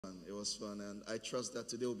was fun, and I trust that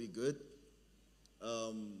today will be good.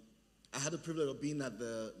 I had the privilege of being at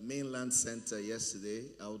the Mainland Center yesterday.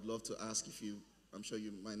 I would love to ask if you, I'm sure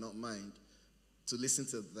you might not mind, to listen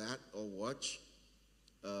to that or watch.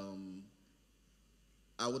 I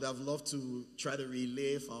would have loved to try to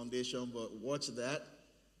relay foundation, but watch that.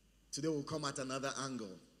 Today we'll come at another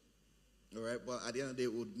angle. All right, but at the end of the day,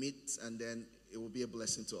 we'll meet, and then it will be a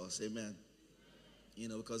blessing to us. Amen. You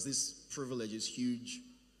know, because this privilege is huge.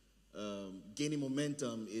 Gaining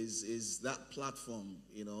momentum is that platform,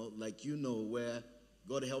 you know, like where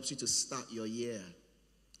God helps you to start your year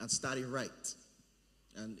and start it right.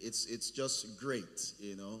 And it's just great,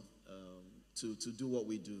 you know, to do what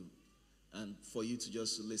we do and for you to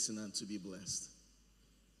just listen and to be blessed.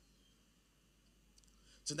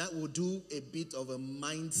 Tonight we'll do a bit of a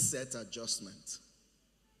mindset adjustment.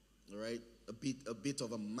 All right? A bit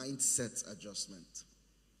of a mindset adjustment.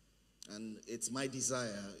 And it's my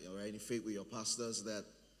desire, all right, in faith with your pastors, that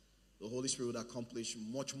the Holy Spirit would accomplish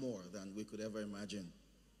much more than we could ever imagine.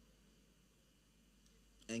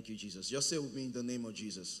 Thank you, Jesus. Just say with me, in the name of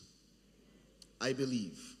Jesus, I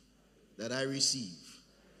believe that I receive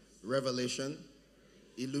revelation,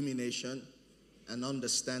 illumination, and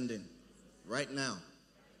understanding right now.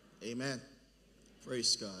 Amen.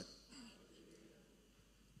 Praise God.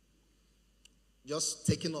 Just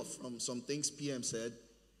taking off from some things PM said,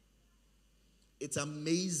 it's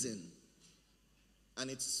amazing, and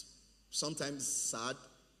it's sometimes sad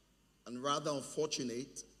and rather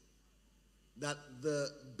unfortunate that the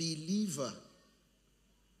believer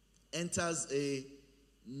enters a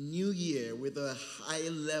new year with a high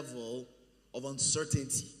level of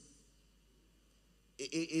uncertainty.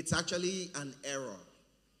 It's actually an error.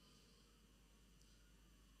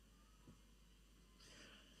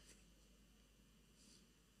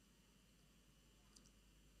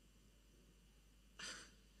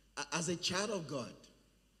 As a child of God,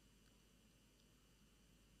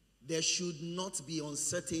 there should not be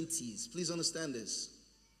uncertainties. Please understand this.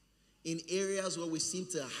 In areas where we seem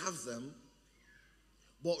to have them,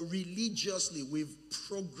 but religiously we've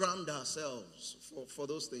programmed ourselves for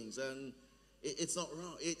those things. And it's not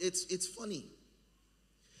wrong. It's funny.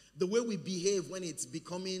 The way we behave when it's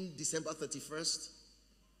becoming December 31st.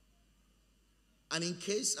 And in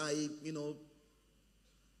case I,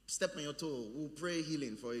 step on your toe, we'll pray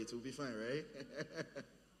healing for it. We'll be fine, right?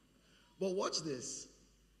 But watch this.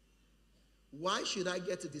 Why should I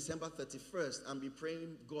get to December 31st and be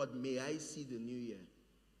praying, God, may I see the new year?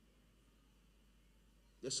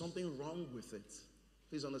 There's something wrong with it.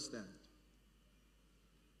 Please understand.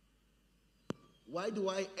 Why do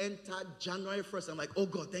I enter January 1st? I'm like, oh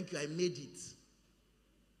God, thank you, I made it.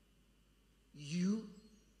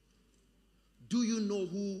 Do you know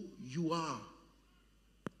who you are?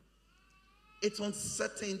 It's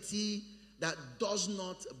uncertainty that does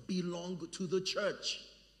not belong to the church.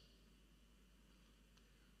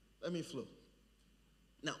 Let me flow.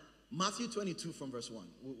 Now, Matthew 22 from verse 1.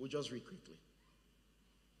 We'll just read quickly.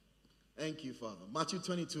 Thank you, Father. Matthew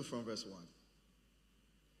 22 from verse 1. It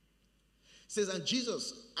says, and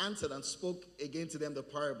Jesus answered and spoke again to them the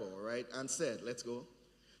parable, right? And said, let's go.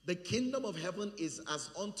 The kingdom of heaven is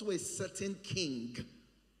as unto a certain king.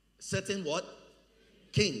 Certain what?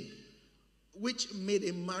 King. Which made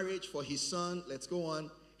a marriage for his son. Let's go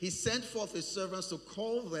on. He sent forth his servants to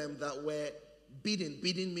call them that were bidden.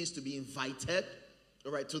 Bidden means to be invited,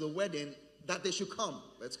 all right, to the wedding, that they should come.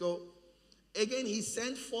 Let's go. Again, he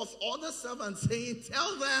sent forth other servants, saying,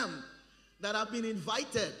 tell them that I've been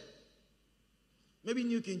invited. Maybe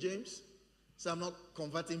New King James. So I'm not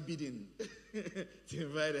converting bidden to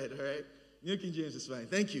invited, all right? New King James is fine.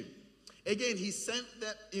 Thank you. Again, he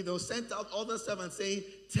sent out other servants saying,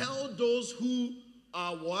 tell those who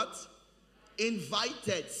are what?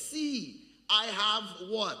 Invited. See, I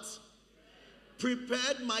have what?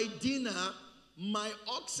 Prepared my dinner. My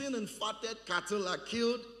oxen and fatted cattle are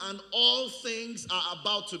killed, and all things are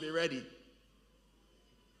about to be ready.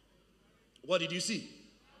 What did you see?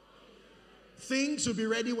 Things will be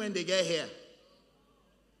ready when they get here.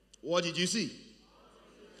 What did you see?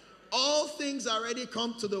 All things are ready,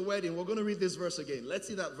 come to the wedding. We're going to read this verse again. Let's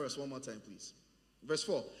see that verse one more time, please. Verse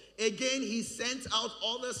 4. Again, he sent out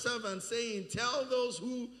other servants, saying, tell those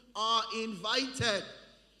who are invited,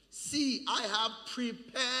 see, I have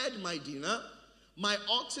prepared my dinner. My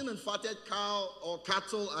oxen and fatted cow or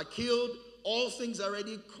cattle are killed. All things are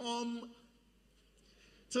ready. Come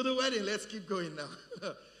to the wedding. Let's keep going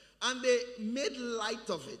now. And they made light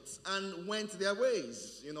of it and went their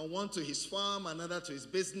ways. One to his farm, another to his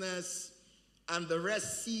business. And the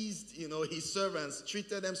rest seized, his servants,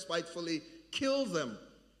 treated them spitefully, killed them.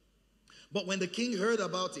 But when the king heard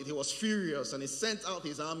about it, he was furious, and he sent out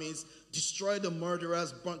his armies, destroyed the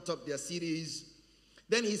murderers, burnt up their cities.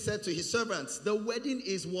 Then he said to his servants, the wedding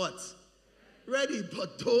is what? Ready,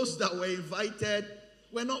 but those that were invited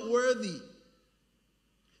were not worthy.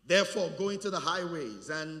 Therefore, go into the highways,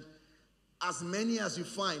 and as many as you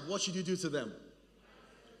find, what should you do to them?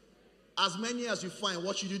 As many as you find,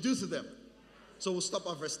 what should you do to them? So we'll stop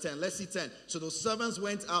at verse 10. Let's see 10. So those servants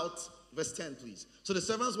went out, verse 10 please. So the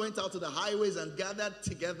servants went out to the highways and gathered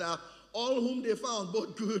together all whom they found,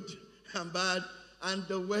 both good and bad, and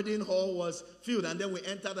the wedding hall was filled. And then we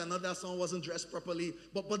entered another, someone wasn't dressed properly.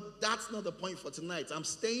 But that's not the point for tonight. I'm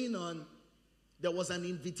staying on, there was an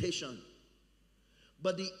invitation.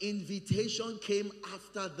 But the invitation came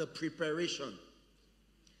after the preparation.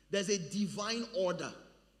 There's a divine order.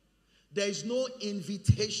 There is no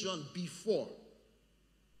invitation before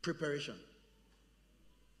preparation.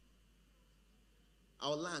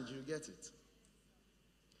 Our land, you get it.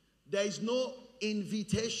 There is no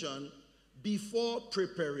invitation before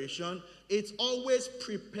preparation. It's always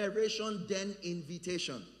preparation, then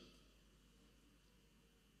invitation.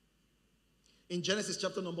 In Genesis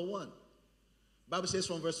chapter number 1, Bible says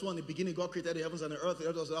from verse 1, in the beginning God created the heavens and the earth. The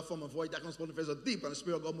earth was without form of void, darkness upon the face of the deep, and the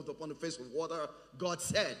Spirit of God moved upon the face of water. God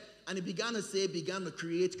said, and he began to say, began to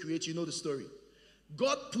create. You know the story.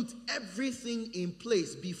 God put everything in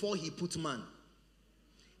place before he put man.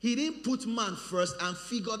 He didn't put man first and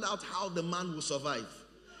figured out how the man will survive.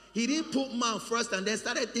 He didn't put man first and then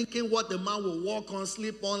started thinking what the man will walk on,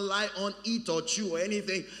 sleep on, lie on, eat or chew or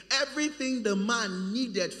anything. Everything the man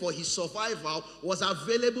needed for his survival was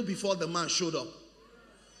available before the man showed up.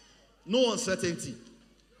 No uncertainty.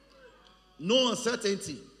 No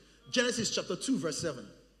uncertainty. Genesis chapter 2 verse 7.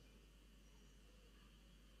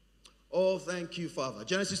 Oh, thank you, Father.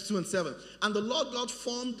 Genesis 2 and 7. And the Lord God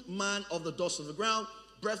formed man of the dust of the ground,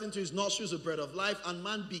 breathed into his nostrils the breath of life, and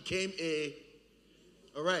man became a...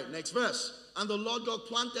 All right, next verse. And the Lord God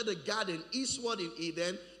planted a garden eastward in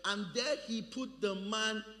Eden, and there he put the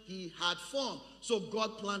man he had formed. So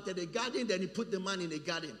God planted a garden, then he put the man in a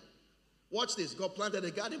garden. Watch this. God planted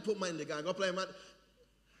a garden, put man in the garden. God planted a man.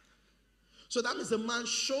 So that means the man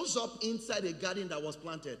shows up inside a garden that was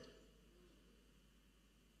planted.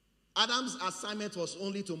 Adam's assignment was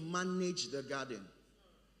only to manage the garden.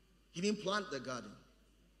 He didn't plant the garden.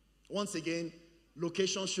 Once again,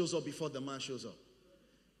 location shows up before the man shows up.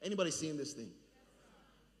 Anybody seeing this thing?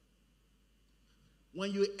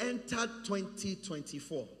 When you entered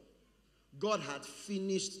 2024, God had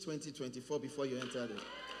finished 2024 before you entered it.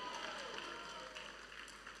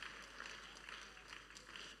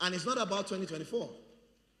 And it's not about 2024.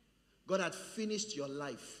 God had finished your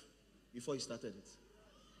life before you started it.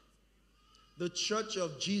 The church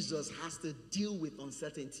of Jesus has to deal with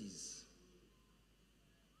uncertainties.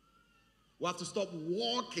 We have to stop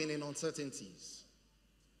walking in uncertainties.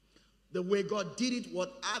 The way God did it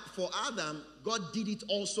for Adam, God did it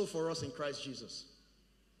also for us in Christ Jesus.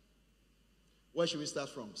 Where should we start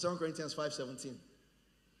from? 2 Corinthians 5:17.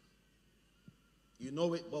 You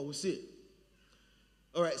know it, but we'll see it.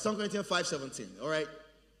 All right, 2 Corinthians 5:17. All right.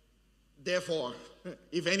 Therefore,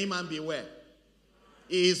 if any man beware,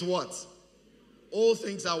 he is what? All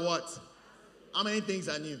things are what? How many things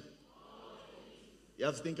are new? You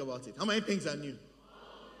have to think about it. How many things are new?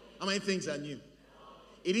 How many things are new?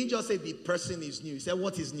 He didn't just say the person is new. He said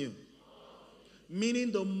what is new?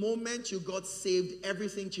 Meaning the moment you got saved,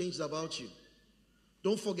 everything changed about you.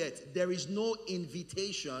 Don't forget, there is no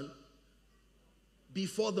invitation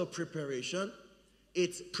before the preparation.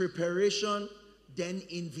 It's preparation, then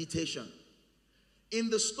invitation. In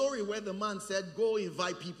the story where the man said, go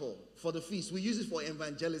invite people for the feast, we use it for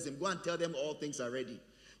evangelism. Go and tell them all things are ready.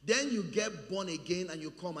 Then you get born again and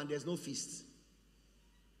you come and there's no feast.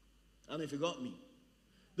 I don't know if you got me.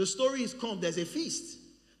 The story is come, there's a feast.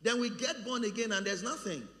 Then we get born again and there's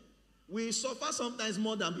nothing. We suffer sometimes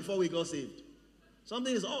more than before we got saved.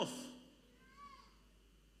 Something is off.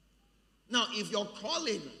 Now, if you're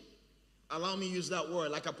calling, allow me to use that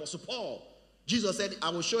word, like Apostle Paul, Jesus said, I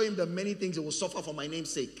will show him the many things he will suffer for my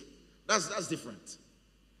name's sake. That's different.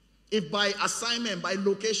 If by assignment, by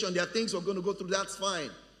location, there are things we're going to go through, that's fine.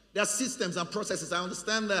 There are systems and processes, I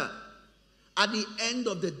understand that. At the end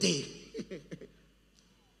of the day,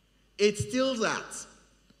 it's still that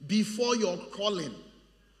before your calling,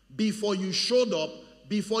 before you showed up,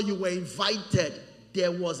 before you were invited,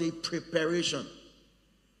 there was a preparation.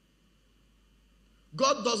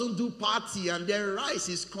 God doesn't do party and then rice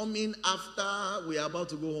is coming after we are about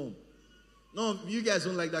to go home. No, you guys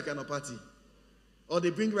don't like that kind of party. Or they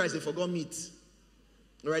bring rice, they forgot meat.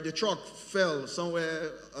 All right, the truck fell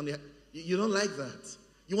somewhere on the... You don't like that.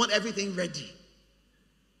 You want everything ready.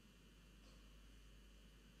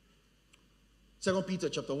 2 Peter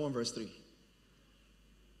chapter 1 verse 3.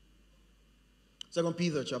 2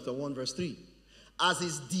 Peter chapter 1 verse 3. As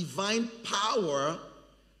his divine power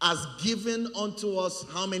has given unto us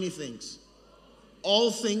how many things? All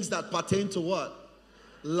things that pertain to what?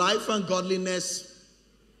 Life and godliness.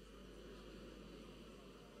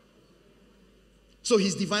 So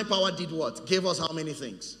his divine power did what? Gave us how many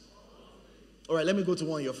things? All right, let me go to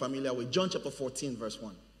one you're familiar with. John chapter 14 verse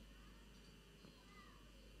 1.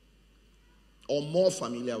 Or more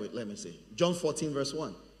familiar with, let me say. John 14 verse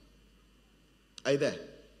 1. Are you there?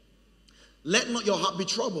 Let not your heart be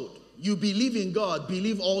troubled. You believe in God,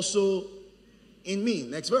 believe also in me.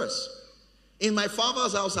 Next verse. In my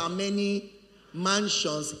Father's house are many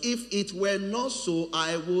mansions. If it were not so,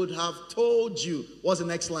 I would have told you. What's the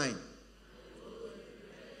next line?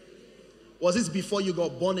 Was this before you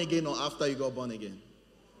got born again or after you got born again?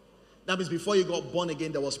 That means before you got born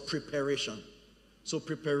again, there was preparation. So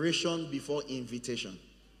preparation before invitation.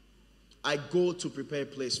 I go to prepare a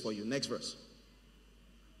place for you. Next verse.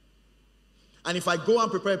 And if I go and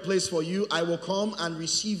prepare a place for you, I will come and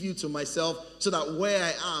receive you to myself, so that where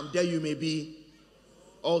I am, there you may be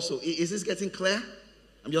also. Is this getting clear?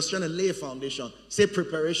 I'm just trying to lay a foundation. Say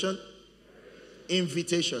preparation,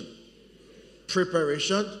 invitation.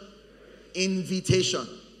 Preparation, invitation.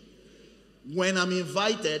 When I'm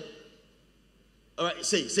invited, all right,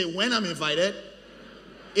 say when I'm invited,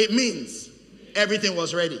 it means everything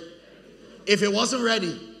was ready. If it wasn't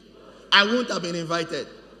ready, I wouldn't have been invited.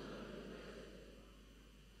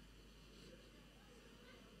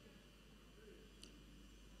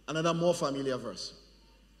 Another more familiar verse.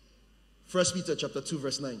 1 Peter chapter 2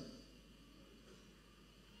 verse 9.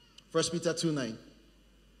 1 Peter 2:9.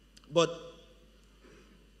 But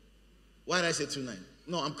why did I say 2:9?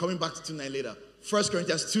 No, I'm coming back to 2:9 later. 1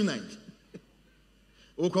 Corinthians 2:9.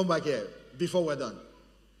 We'll come back here before we're done.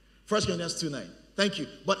 1 Corinthians 2:9. Thank you.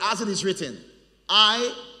 But as it is written,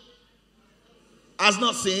 I has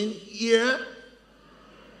not seen, ear,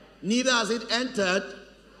 neither has it entered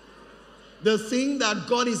the thing that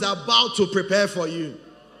God is about to prepare for you.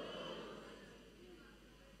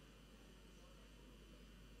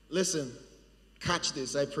 Listen, catch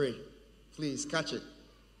this, I pray. Please, catch it.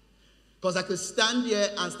 Because I could stand here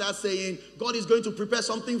and start saying, God is going to prepare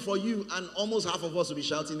something for you, and almost half of us will be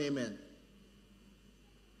shouting amen.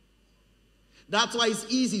 That's why it's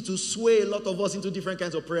easy to sway a lot of us into different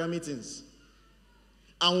kinds of prayer meetings.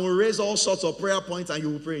 And we'll raise all sorts of prayer points and you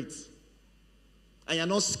will pray it. And you're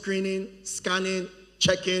not screening, scanning,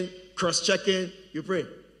 checking, cross-checking. You pray.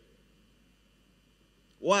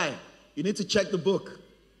 Why? You need to check the book.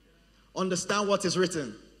 Understand what is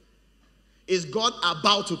written. Is God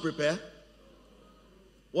about to prepare?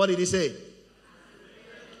 What did he say?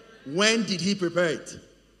 When did he prepare it?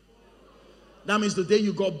 That means the day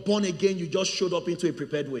you got born again, you just showed up into a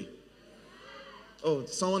prepared way. Oh,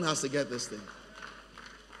 someone has to get this thing.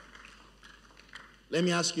 Let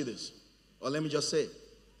me ask you this. Or let me just say,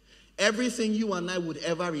 everything you and I would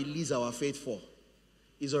ever release our faith for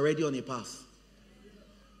is already on a path.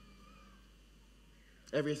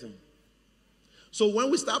 Everything. So when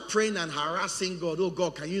we start praying and harassing God, oh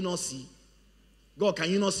God, can you not see? God, can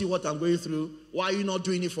you not see what I'm going through? Why are you not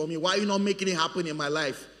doing it for me? Why are you not making it happen in my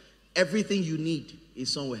life? Everything you need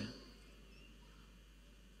is somewhere.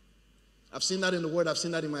 I've seen that in the Word. I've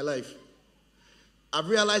seen that in my life. I've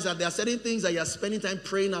realized that there are certain things that you're spending time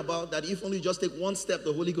praying about that if only you just take one step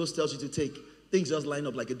the Holy Ghost tells you to take, things just line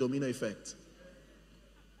up like a domino effect.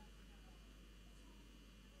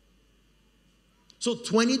 So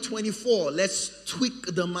 2024, let's tweak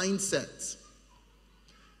the mindset.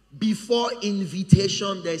 Before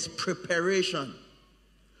invitation, there's preparation.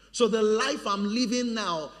 So the life I'm living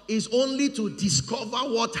now is only to discover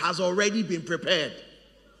what has already been prepared.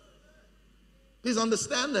 Please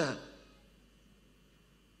understand that.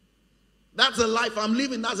 That's the life I'm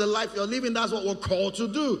living. That's the life you're living. That's what we're called to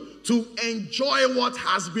do. To enjoy what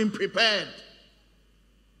has been prepared.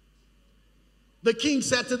 The king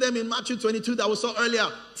said to them in Matthew 22 that we saw earlier,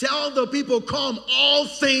 tell the people, come, all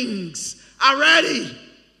things are ready.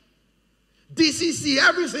 DCC,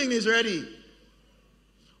 everything is ready.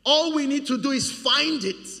 All we need to do is find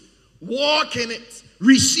it, walk in it,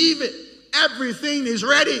 receive it. Everything is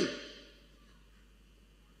ready.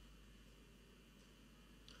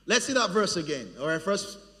 Let's see that verse again. All right,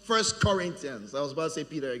 First Corinthians. I was about to say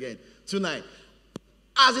Peter again. 2:9.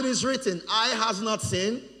 As it is written, eye has not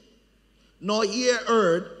seen, nor ear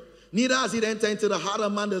heard, neither has it entered into the heart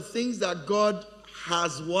of man the things that God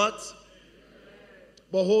has what?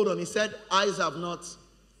 But hold on, he said, eyes have not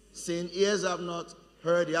seen, ears have not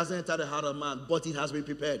heard, it hasn't entered the heart of man, but it has been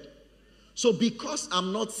prepared. So because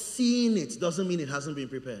I'm not seeing it, doesn't mean it hasn't been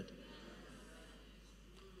prepared.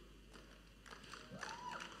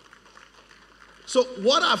 So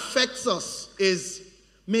what affects us is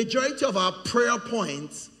majority of our prayer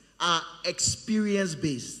points are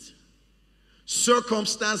experience-based,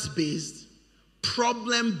 circumstance-based,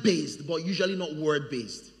 problem-based, but usually not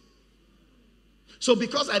word-based. So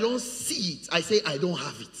because I don't see it, I say I don't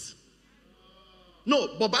have it. No,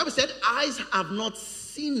 but Bible said eyes have not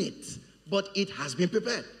seen it, but it has been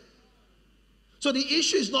prepared. So the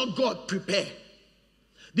issue is not God prepare.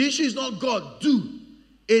 The issue is not God do.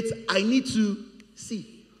 It's I need to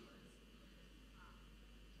see.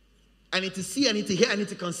 I need to see, I need to hear, I need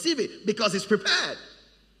to conceive it because it's prepared.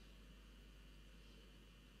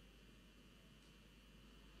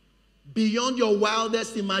 Beyond your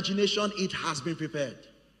wildest imagination, it has been prepared.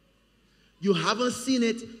 You haven't seen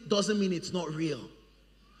it, doesn't mean it's not real.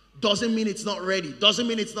 Doesn't mean it's not ready. Doesn't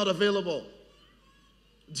mean it's not available.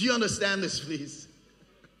 Do you understand this, please?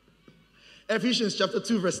 Ephesians chapter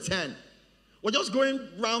 2, verse 10. We're just going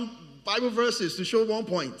around Bible verses to show one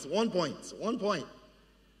point.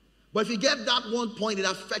 But if you get that one point, it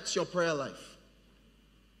affects your prayer life.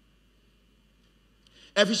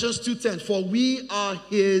 Ephesians 2:10. For we are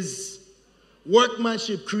his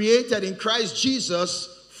workmanship, created in Christ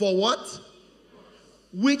Jesus for what?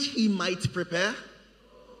 Which he might prepare.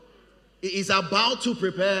 He is about to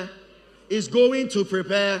prepare. Is going to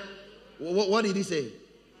prepare. What did he say?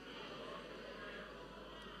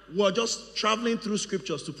 We're just traveling through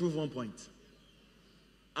scriptures to prove one point.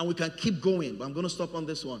 And we can keep going, but I'm going to stop on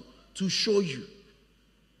this one to show you.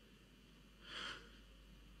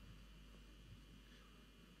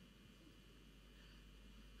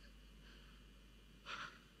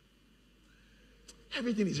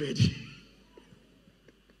 Everything is ready.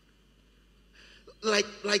 like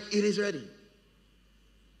it is ready.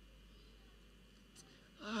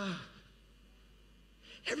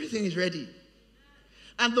 Everything is ready.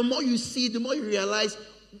 And the more you see, the more you realize,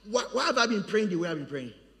 why have I been praying the way I've been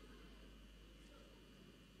praying?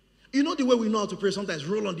 You know the way we know how to pray, sometimes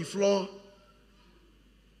roll on the floor.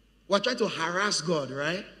 We're trying to harass God,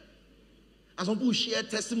 right? And some people share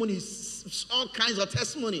testimonies, all kinds of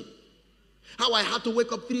testimony. How I had to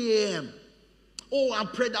wake up 3 a.m. Oh, I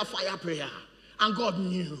prayed that fire prayer. And God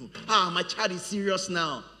knew. My child is serious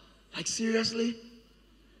now. Like, seriously?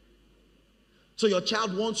 So your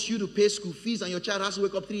child wants you to pay school fees and your child has to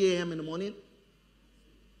wake up 3 a.m. in the morning?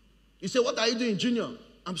 You say, what are you doing, Junior?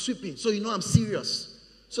 I'm sweeping. So you know I'm serious.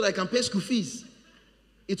 So that I can pay school fees.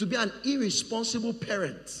 It will be an irresponsible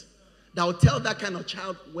parent that will tell that kind of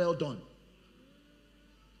child, well done.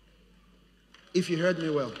 If you heard me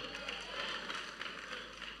well.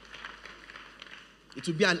 It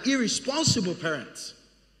will be an irresponsible parent.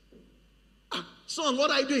 Son,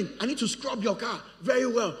 what are you doing? I need to scrub your car. Very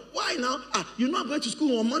well. Why now? You know I'm going to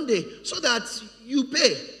school on Monday so that you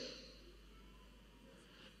pay.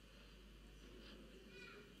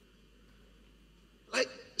 Like,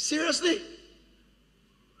 seriously?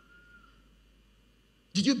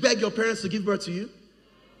 Did you beg your parents to give birth to you?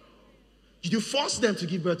 Did you force them to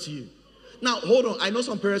give birth to you? Now, hold on. I know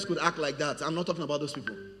some parents could act like that. I'm not talking about those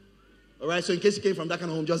people. All right? So in case you came from that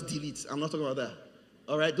kind of home, just delete. I'm not talking about that.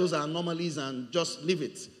 All right? Those are anomalies and just leave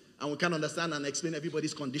it. And we can understand and explain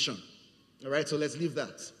everybody's condition. All right? So let's leave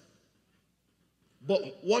that. But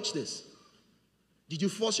watch this. Did you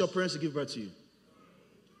force your parents to give birth to you?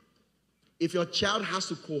 If your child has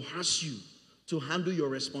to coerce you to handle your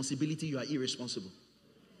responsibility, you are irresponsible.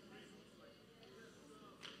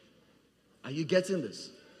 Are you getting this?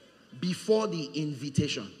 Before the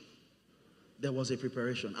invitation, there was a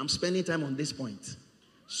preparation. I'm spending time on this point.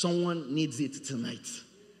 Someone needs it tonight.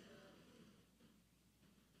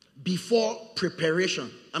 Before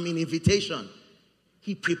invitation,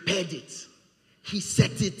 he prepared it. He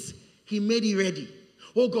set it. He made it ready.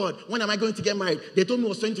 Oh God, when am I going to get married? They told me it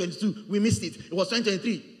was 2022. We missed it. It was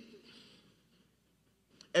 2023.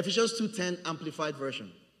 Ephesians 2:10 Amplified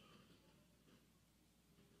Version.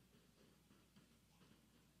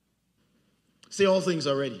 Say all things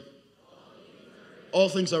are ready. All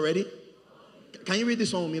things are ready. Can you read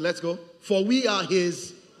this one with me? Let's go. For we are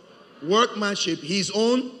his workmanship, his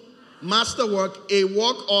own masterwork, a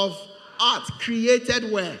work of art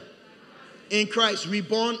created where? In Christ.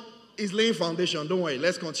 Reborn is laying foundation. Don't worry.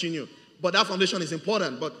 Let's continue. But that foundation is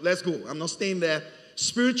important. But let's go. I'm not staying there.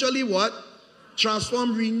 Spiritually what?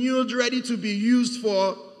 Transformed, renewed, ready to be used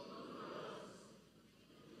for.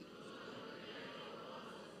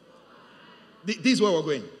 This is where we're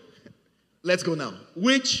going. Let's go now.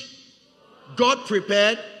 Which God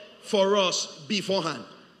prepared for us beforehand.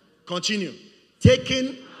 Continue.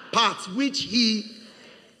 Taking part which he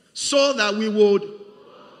saw that we would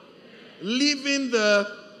live in the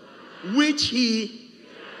which he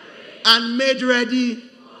and made ready.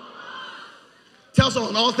 Tell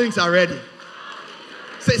someone all things are ready.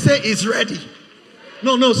 Say it's ready.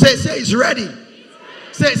 No, say it's ready.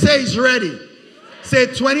 Say it's ready. Say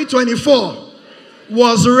 2024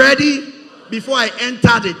 was ready before I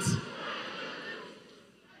entered it.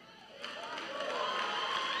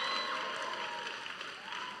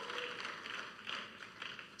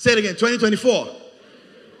 Say it again. 2024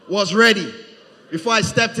 was ready before I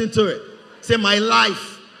stepped into it. Say my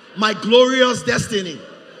life, my glorious destiny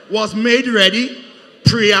was made ready,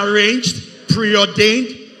 prearranged,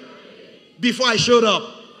 preordained before I showed up.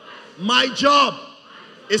 My job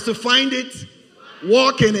is to find it,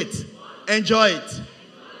 walk in it, enjoy it.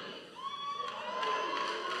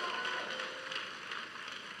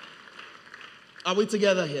 Are we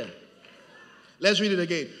together here? Let's read it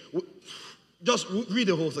again. Just read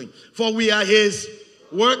the whole thing. For we are his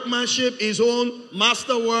workmanship, his own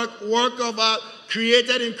masterwork, work of art,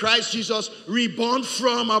 created in Christ Jesus, reborn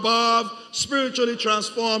from above, spiritually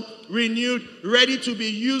transformed, renewed, ready to be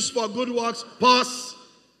used for good works. Pause.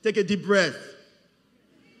 Take a deep breath.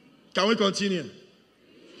 Can we continue?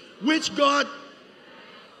 Which God...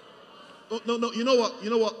 Oh, no, you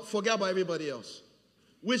know what? Forget about everybody else.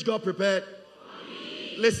 Which God prepared?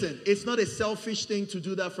 Listen, it's not a selfish thing to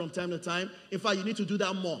do that from time to time. In fact, you need to do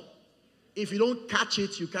that more. If you don't catch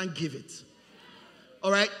it, you can't give it.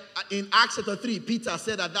 All right? In Acts chapter 3, Peter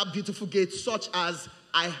said at that beautiful gate, such as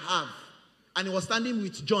I have. And he was standing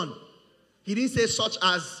with John. He didn't say such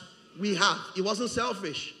as we have. It wasn't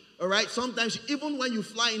selfish. All right? Sometimes, even when you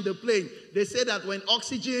fly in the plane, they say that when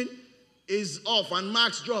oxygen is off and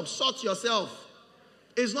max drops, sort yourself.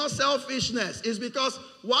 It's not selfishness. It's because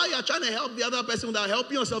while you're trying to help the other person without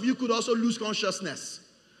helping yourself, you could also lose consciousness.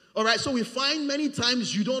 All right? So we find many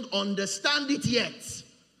times you don't understand it yet.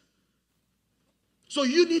 So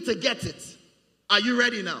you need to get it. Are you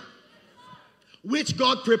ready now? Which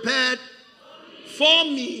God prepared for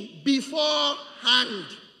me beforehand,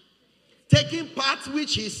 taking part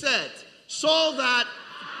which he said, so that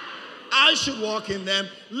I should walk in them,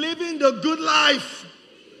 living the good life.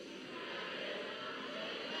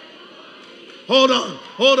 Hold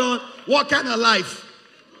on. What kind of life?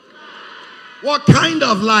 What kind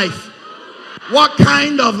of life? What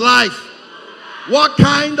kind of life? What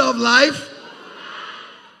kind of life?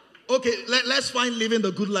 Okay, let's find living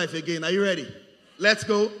the good life again. Are you ready? Let's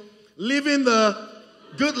go. Living the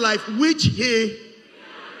good life which he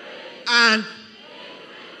and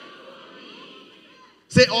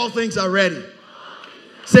say all things are ready.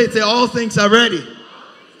 Say all things are ready.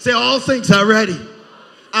 Say all things are ready.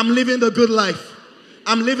 I'm living the good life.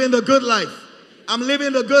 I'm living the good life. I'm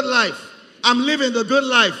living the good life. I'm living the good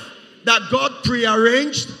life that God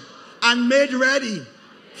prearranged and made ready.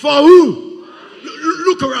 For who?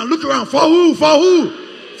 Look around. For who? For who?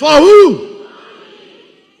 For who?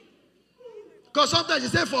 Because sometimes you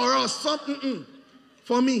say for us,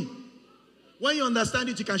 for me. When you understand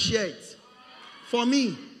it, you can share it. For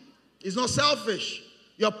me. It's not selfish.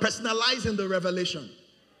 You're personalizing the revelation.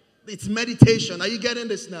 It's meditation. Are you getting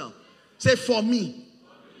this now? Say for me.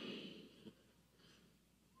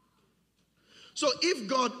 So if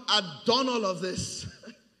God had done all of this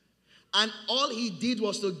and all he did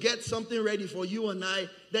was to get something ready for you and I,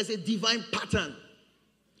 there's a divine pattern.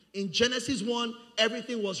 In Genesis 1,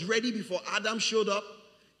 everything was ready before Adam showed up.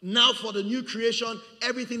 Now for the new creation,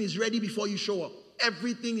 everything is ready before you show up.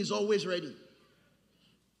 Everything is always ready.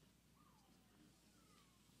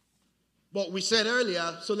 But we said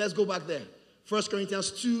earlier, so let's go back there. 1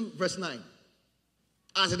 Corinthians 2, verse 9.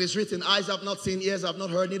 As it is written, eyes have not seen, ears have not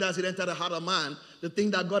heard, neither has it entered the heart of man, the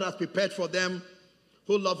thing that God has prepared for them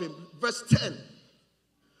who love him. Verse 10.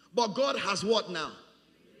 But God has what now?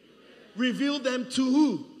 Revealed them to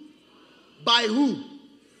who? By who?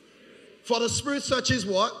 For the Spirit searches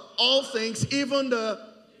what? All things, even the...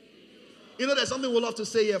 You know, there's something we'll have to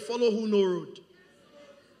say here. Follow who, no road.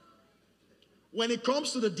 When it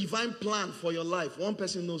comes to the divine plan for your life, one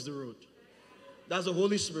person knows the road. That's the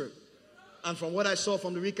Holy Spirit. And from what I saw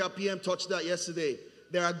from the recap, PM touched that yesterday.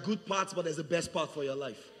 There are good parts, but there's the best part for your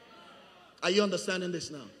life. Are you understanding this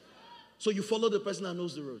now? So you follow the person that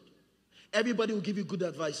knows the road. Everybody will give you good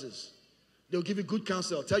advices. They'll give you good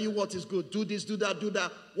counsel. Tell you what is good. Do this, do that, do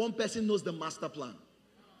that. One person knows the master plan.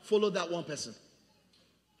 Follow that one person.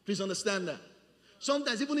 Please understand that.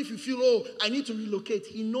 Sometimes even if you feel, oh, I need to relocate,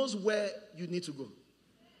 he knows where you need to go.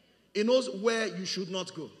 He knows where you should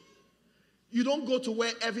not go. You don't go to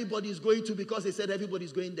where everybody is going to because they said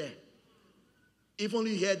everybody's going there. If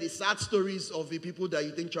only you hear the sad stories of the people that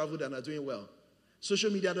you think traveled and are doing well.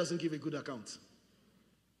 Social media doesn't give a good account.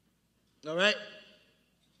 All right?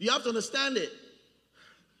 You have to understand it.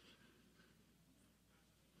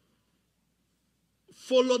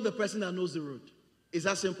 Follow the person that knows the road. It's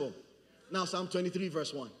that simple. Now, Psalm 23,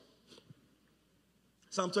 verse 1.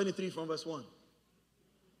 Psalm 23 from verse 1.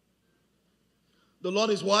 The Lord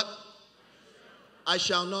is what? I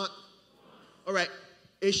shall not. All right.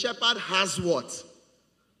 A shepherd has what?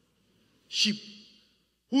 Sheep.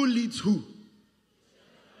 Who leads who?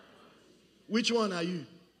 Which one are you?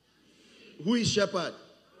 Who is shepherd?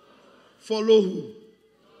 Follow who?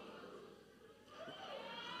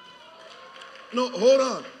 No, hold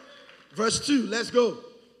on. Verse 2, let's go.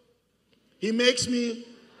 He makes me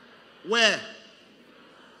where?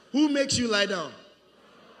 Who makes you lie down?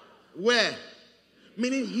 Where?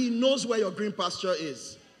 Meaning he knows where your green pasture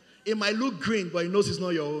is. It might look green, but he knows it's not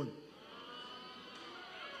your own.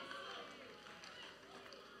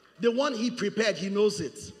 The one he prepared, he knows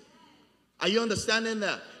it. Are you understanding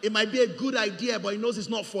that? It might be a good idea, but he knows it's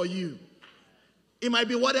not for you. It might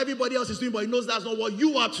be what everybody else is doing, but he knows that's not what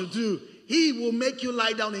you are to do. He will make you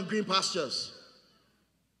lie down in green pastures.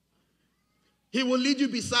 He will lead you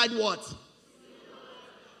beside what?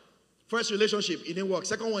 First relationship, it didn't work.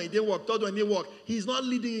 Second one, it didn't work. Third one, it didn't work. He's not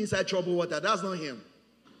leading you inside troubled water. That's not him.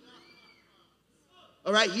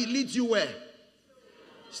 All right, he leads you where?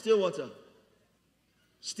 Still water.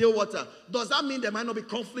 Still water. Does that mean there might not be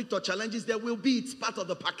conflict or challenges? There will be. It's part of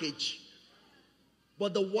the package.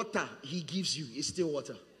 But the water he gives you is still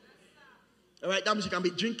water. All right, that means you can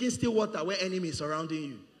be drinking still water where enemies surrounding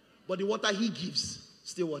you. But the water he gives,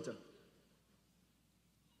 still water.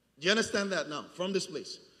 Do you understand that now from this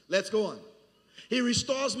place? Let's go on. He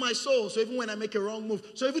restores my soul. So even when I make a wrong move,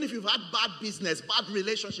 so even if you've had bad business, bad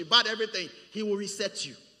relationship, bad everything, he will reset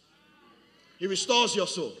you. He restores your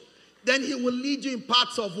soul. Then he will lead you in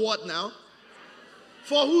paths of what now?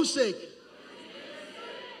 For whose sake?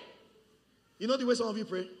 You know the way some of you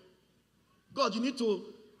pray? God, you need to.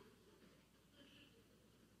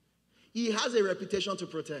 He has a reputation to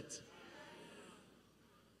protect.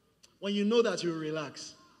 When you know that, you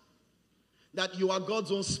relax. That you are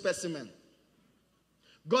God's own specimen.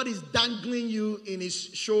 God is dangling you in his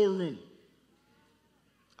showroom.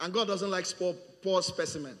 And God doesn't like poor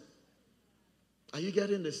specimen. Are you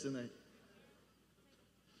getting this tonight?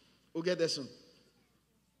 We'll get there soon.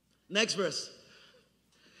 Next verse.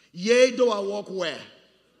 Yea, though I walk where?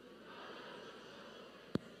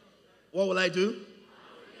 What will I do?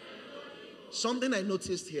 Something I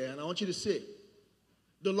noticed here, and I want you to say,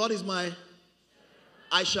 the Lord is my,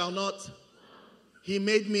 I shall not. He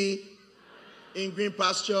made me in green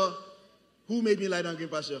pasture. Who made me lie down in green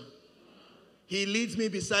pasture? He leads me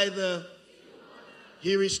beside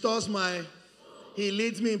he restores he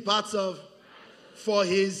leads me in paths of, for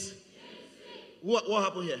his, what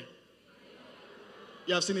happened here?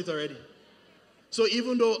 You have seen it already. So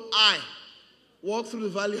even though I walk through the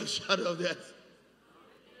valley of shadow of death,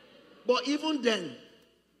 but even then,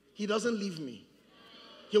 he doesn't leave me.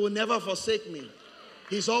 He will never forsake me.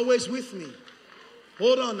 He's always with me.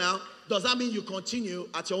 Hold on now. Does that mean you continue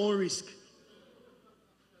at your own risk?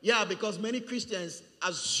 Yeah, because many Christians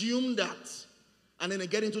assume that, and then they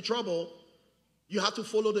get into trouble. You have to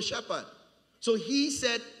follow the shepherd. So he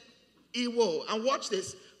said, he will. And watch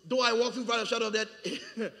this. Though I walk through the valley of shadow of death,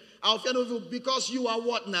 I'll fear no evil, because you are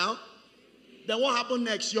what now? Then what happened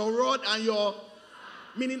next? Your rod and your,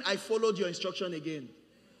 meaning I followed your instruction again.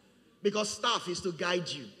 Because staff is to guide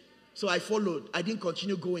you. So I followed. I didn't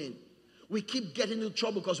continue going. We keep getting into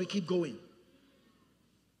trouble because we keep going.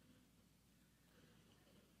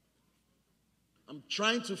 I'm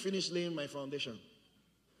trying to finish laying my foundation.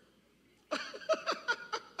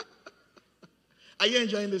 Are you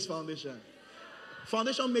enjoying this foundation?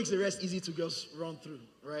 Foundation makes the rest easy to just run through,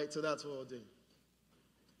 right? So that's what we're doing.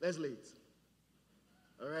 Let's lay it.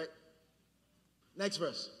 All right? Next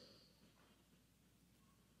verse.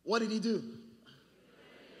 What did he do?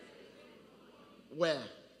 Where?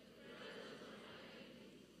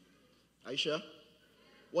 Are you sure?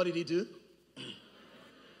 What did he do?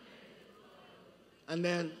 And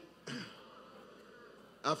then,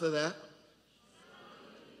 after that,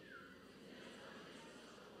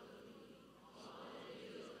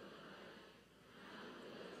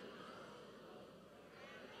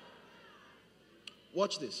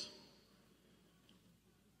 watch this.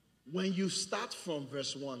 When you start from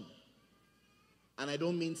verse 1, and I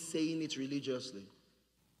don't mean saying it religiously,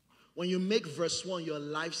 when you make verse 1 your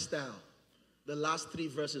lifestyle, the last 3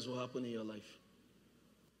 verses will happen in your life.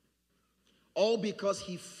 All because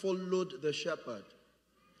he followed the shepherd.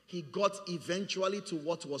 He got eventually to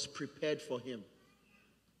what was prepared for him.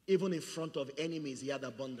 Even in front of enemies, he had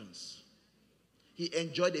abundance. He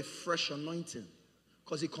enjoyed a fresh anointing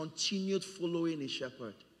because he continued following his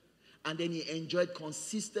shepherd. And then he enjoyed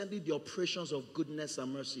consistently the operations of goodness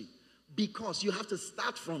and mercy. Because you have to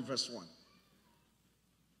start from verse 1.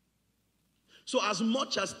 So as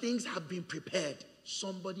much as things have been prepared,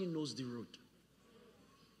 somebody knows the road.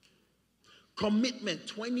 Commitment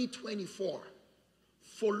 2024.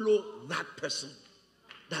 Follow that person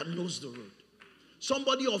that knows the road.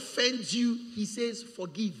 Somebody offends you, he says,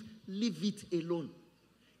 forgive, leave it alone.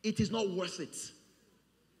 It is not worth it.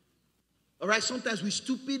 All right, sometimes we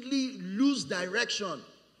stupidly lose direction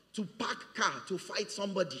to park car to fight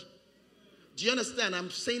somebody. Do you understand?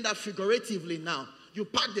 I'm saying that figuratively now. You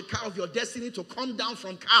park the car of your destiny to come down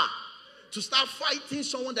from car to start fighting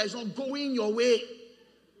someone that is not going your way.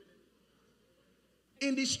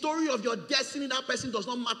 In the story of your destiny, that person does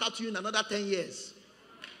not matter to you in another 10 years.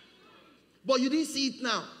 But you didn't see it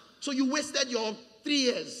now. So you wasted your 3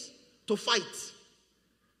 years to fight.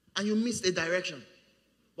 And you missed a direction.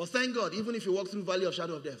 But thank God, even if you walk through the valley of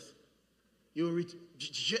shadow of death, you will reach. Do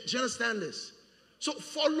you understand this? So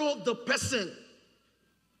follow the person.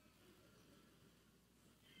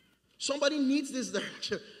 Somebody needs this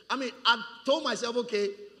direction. I mean, I told myself, okay,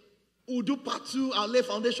 we'll do part 2. I'll lay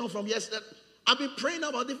foundation from yesterday. I've been praying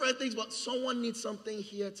about different things, but someone needs something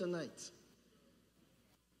here tonight.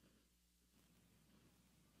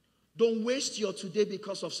 Don't waste your today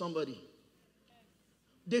because of somebody.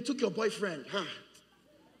 They took your boyfriend.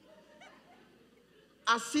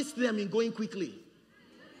 Assist them in going quickly.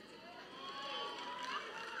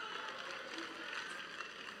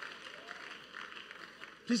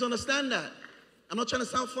 Please understand that. I'm not trying to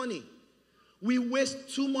sound funny. We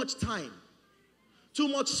waste too much time, too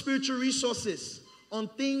much spiritual resources on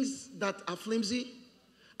things that are flimsy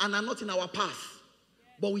and are not in our path,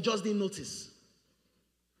 but we just didn't notice.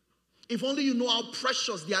 If only you know how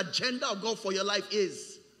precious the agenda of God for your life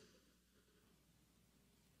is,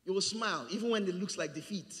 you will smile even when it looks like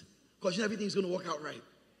defeat, because you know everything is going to work out right.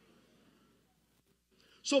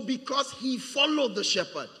 So because he followed the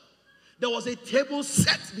shepherd, there was a table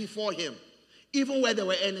set before him, even where there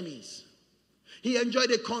were enemies. He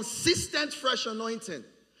enjoyed a consistent fresh anointing,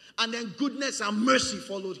 and then goodness and mercy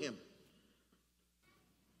followed him.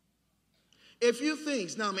 A few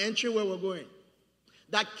things, now I'm entering where we're going,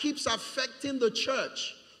 that keeps affecting the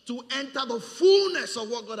church to enter the fullness of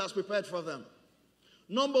what God has prepared for them.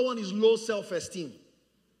 Number one is low self-esteem.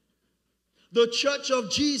 The church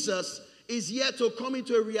of Jesus is yet to come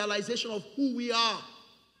into a realization of who we are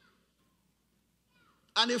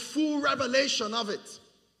and a full revelation of it.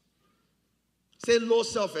 Say low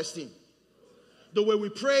self-esteem. The way we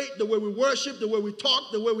pray, the way we worship, the way we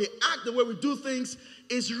talk, the way we act, the way we do things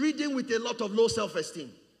is reading with a lot of low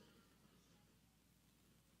self-esteem.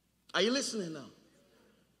 Are you listening now?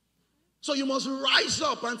 So you must rise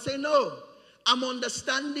up and say, no, I'm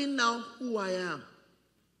understanding now who I am.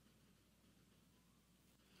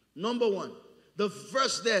 Number one, the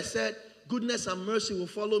verse there said, goodness and mercy will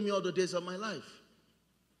follow me all the days of my life.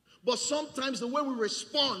 But sometimes the way we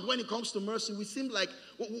respond when it comes to mercy, we seem like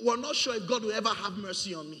we're not sure if God will ever have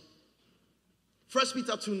mercy on me. 1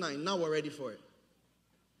 Peter 2:9, now we're ready for it.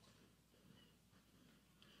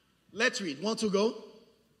 Let's read. Want to go?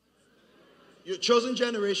 Your chosen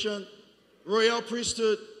generation, royal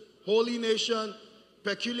priesthood, holy nation,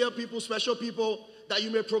 peculiar people, special people, that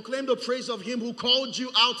you may proclaim the praise of him who called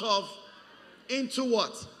you out of, into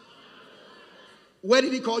what? Where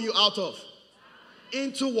did he call you out of?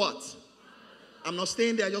 Into what? I'm not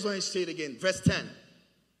staying there. I just want to say it again. Verse 10.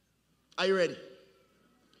 Are you ready?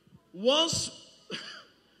 Once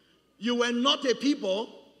you were not a people,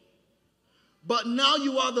 but now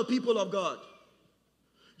you are the people of God.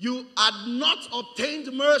 You had not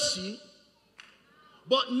obtained mercy,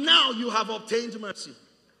 but now you have obtained mercy.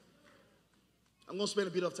 I'm going to spend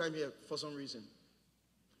a bit of time here for some reason.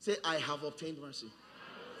 Say, I have obtained mercy.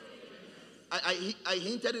 I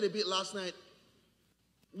hinted it a bit last night.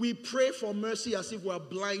 We pray for mercy as if we're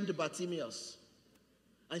blind Bartimaeus.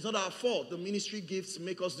 And it's not our fault. The ministry gifts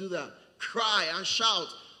make us do that. Cry and shout,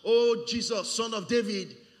 oh Jesus, Son of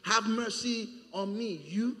David, have mercy on me.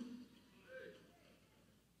 You?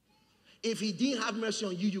 If he didn't have mercy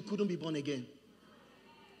on you, you couldn't be born again.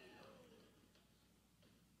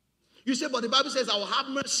 You say, but the Bible says, I will have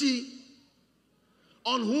mercy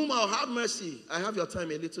on whom I will have mercy. I have your time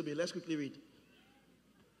a little bit. Let's quickly read.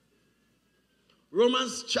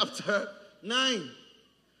 Romans chapter 9,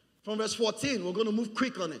 from verse 14. We're going to move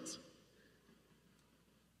quick on it.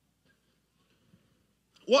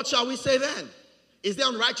 What shall we say then? Is there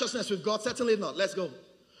unrighteousness with God? Certainly not. Let's go.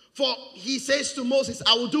 For he says to Moses,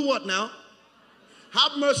 I will do what now?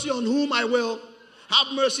 Have mercy on whom I will.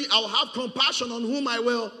 Have mercy. I will have compassion on whom I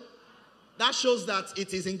will. That shows that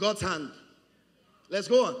it is in God's hand. Let's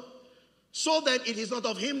go on. So that it is not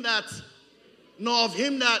of him that, nor of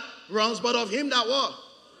him that runs, but of him that what?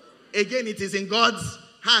 Again, it is in God's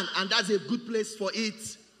hand. And that's a good place for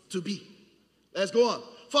it to be. Let's go on.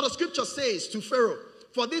 For the scripture says to Pharaoh,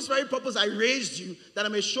 for this very purpose I raised you, that I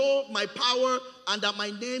may show my power and that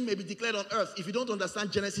my name may be declared on earth. If you don't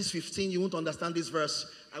understand Genesis 15, you won't understand this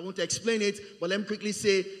verse. I won't explain it, but let me quickly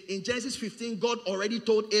say, in Genesis 15, God already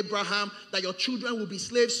told Abraham that your children will be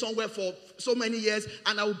slaves somewhere for so many years,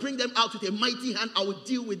 and I will bring them out with a mighty hand. I will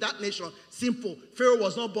deal with that nation. Simple. Pharaoh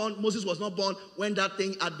was not born. Moses was not born when that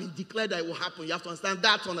thing had been declared that it will happen. You have to understand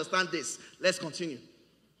that to understand this. Let's continue.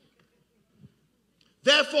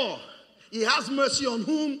 Therefore, he has mercy on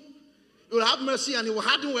whom he will have mercy, and he will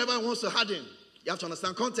harden whoever he wants to harden. You have to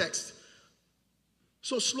understand context.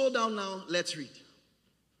 So slow down now. Let's read.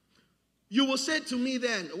 You will say to me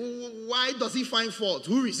then, why does he find fault?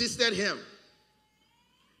 Who resisted him?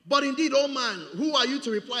 But indeed, oh man, who are you to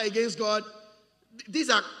reply against God? These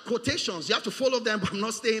are quotations. You have to follow them, but I'm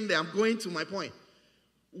not staying there. I'm going to my point.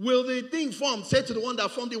 Will the thing formed say to the one that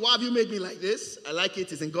formed it, why have you made me like this? I like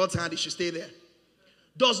it. It's in God's hand. It should stay there.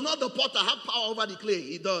 Does not the potter have power over the clay?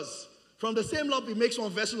 He does. From the same lump, he makes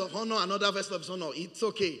one vessel of honor, another vessel of dishonor. It's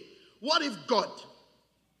okay. What if God,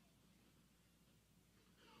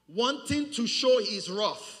 wanting to show his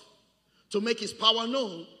wrath, to make his power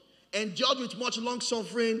known, endured with much long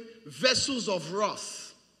suffering vessels of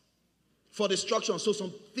wrath for destruction? So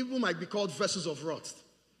some people might be called vessels of wrath.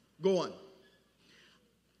 Go on.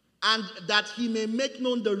 And that he may make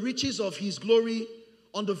known the riches of his glory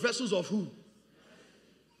on the vessels of who?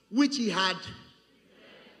 Which he had.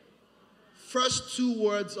 First two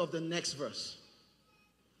words of the next verse.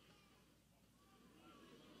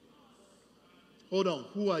 Hold on.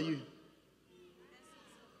 Who are you?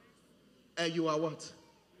 And you are what?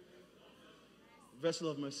 Vessel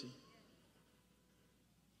of mercy.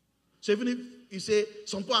 So even if you say,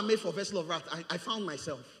 some people are made for vessel of wrath, I found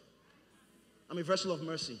myself. I'm a vessel of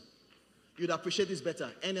mercy. You'd appreciate this better.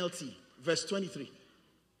 NLT, verse 23.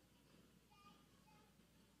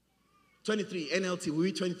 23, NLT. We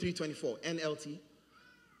read 23, 24. NLT.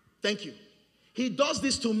 Thank you. He does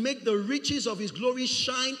this to make the riches of his glory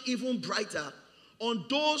shine even brighter on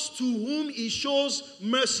those to whom he shows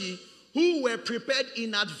mercy, who were prepared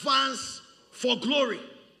in advance for glory.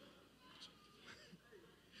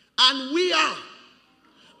 And we are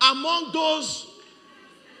among those.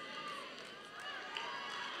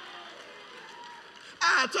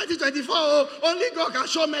 2024, only God can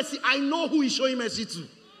show mercy. I know who he's showing mercy to.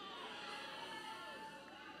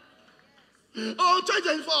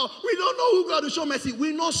 2024, we don't know who God will show mercy.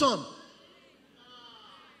 We know some.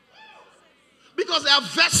 Because they are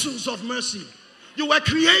vessels of mercy. You were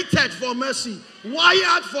created for mercy.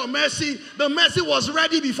 Wired for mercy. The mercy was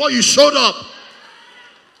ready before you showed up.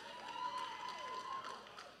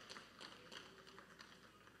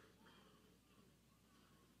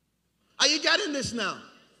 Are you getting this now?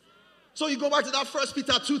 So you go back to that 1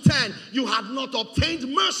 Peter 2:10. You have not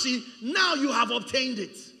obtained mercy. Now you have obtained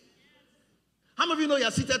it. How many of you know you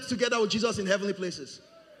are seated together with Jesus in heavenly places?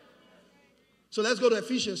 So let's go to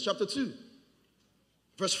Ephesians chapter 2.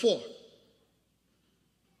 Verse 4.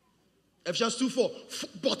 Ephesians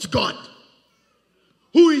 2:4. But God,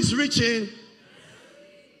 who is rich in,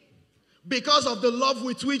 because of the love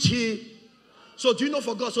with which he. So do you know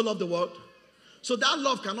for God so loved the world? So that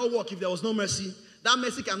love cannot work if there was no mercy. That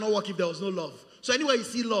mercy cannot work if there was no love. So anywhere you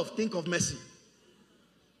see love, think of mercy.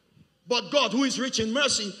 But God, who is rich in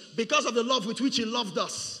mercy, because of the love with which he loved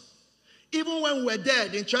us, even when we were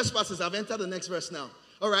dead in trespasses. I've entered the next verse now.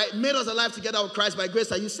 All right, made us alive together with Christ. By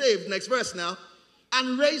grace are you saved. Next verse now.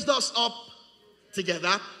 And raised us up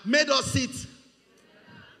together, made us sit.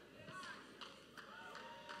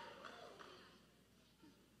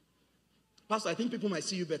 Pastor, I think people might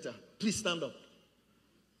see you better. Please stand up.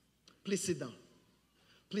 Please sit down.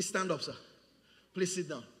 Please stand up, sir. Please sit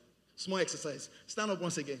down. Small exercise. Stand up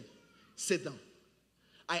once again. Sit down.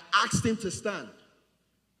 I asked him to stand.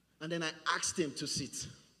 And then I asked him to sit.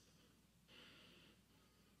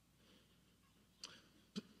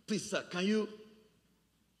 Please, sir, can you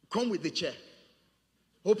come with the chair?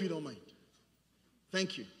 Hope you don't mind.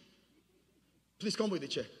 Thank you. Please come with the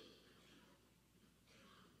chair.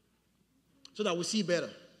 So that we see better.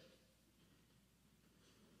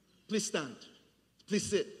 Please stand. Please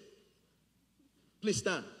sit. Please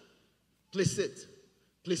stand. Please sit.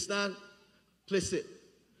 Please stand. Please sit.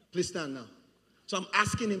 Please stand now. So I'm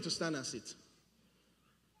asking him to stand and sit.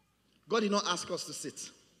 God did not ask us to sit.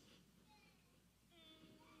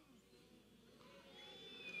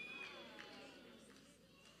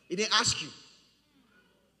 He didn't ask you.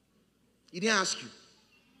 He didn't ask you.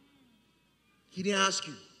 He didn't ask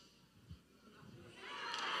you.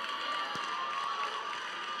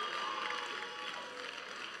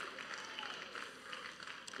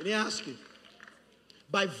 He didn't ask you.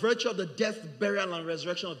 By virtue of the death, burial, and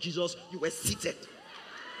resurrection of Jesus, you were seated.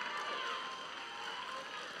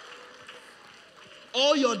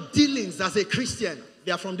 All your dealings as a Christian,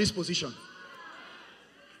 they are from this position.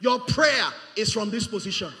 Your prayer is from this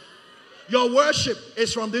position. Your worship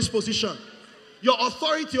is from this position. Your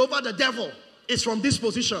authority over the devil is from this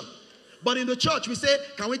position. But in the church, we say,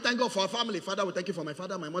 can we thank God for our family? Father, we thank you for my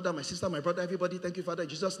father, my mother, my sister, my brother, everybody. Thank you, Father, in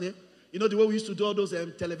Jesus' name. You know the way we used to do all those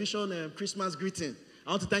television Christmas greeting. I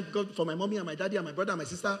want to thank God for my mommy and my daddy and my brother and my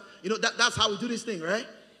sister. You know, that's how we do this thing, right?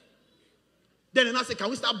 Then I say, can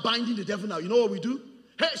we start binding the devil now? You know what we do?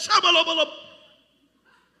 Hey, shabalobalob.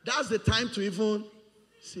 That's the time to even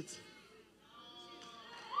sit.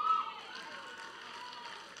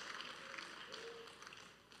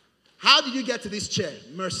 How did you get to this chair?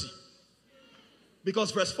 Mercy.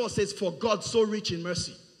 Because verse 4 says, for God so rich in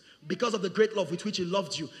mercy, because of the great love with which he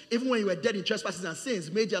loved you, even when you were dead in trespasses and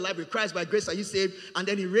sins, made your life with Christ. By grace are you saved, and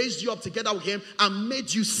then he raised you up together with him and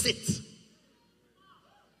made you sit.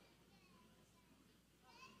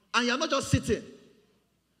 And you're not just sitting.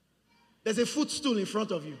 There's a footstool in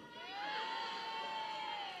front of you.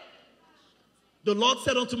 The Lord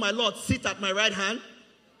said unto my Lord, sit at my right hand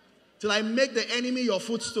till I make the enemy your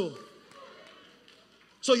footstool.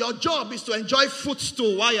 So your job is to enjoy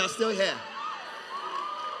footstool while you're still here.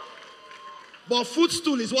 But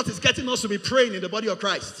footstool is what is getting us to be praying in the body of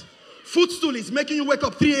Christ. Footstool is making you wake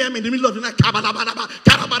up 3 a.m. in the middle of the night.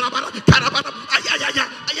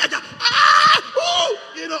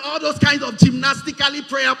 You know, all those kinds of gymnastically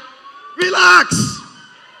prayer. Relax.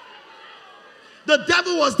 The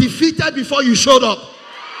devil was defeated before you showed up.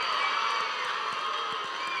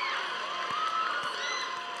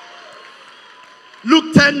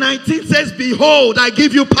 Luke 10:19 says, behold, I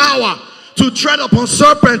give you power to tread upon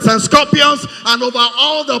serpents and scorpions and over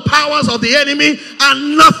all the powers of the enemy,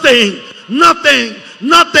 and nothing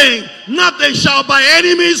shall by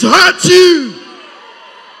any means hurt you.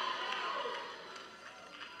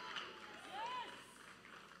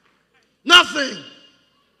 Nothing.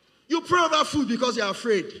 You pray over food because you're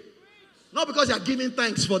afraid, not because you're giving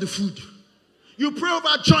thanks for the food. You pray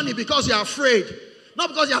over journey because you're afraid, not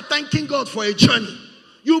because you're thanking God for a journey.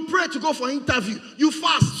 You pray to go for interview. You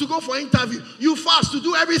fast to go for interview. You fast to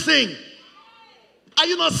do everything. Are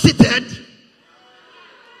you not seated?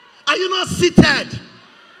 Are you not seated?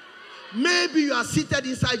 Maybe you are seated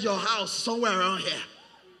inside your house somewhere around here.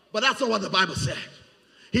 But that's not what the Bible said.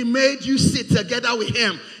 He made you sit together with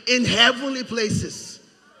him in heavenly places.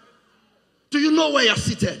 Do you know where you're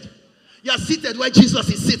seated? You're seated where Jesus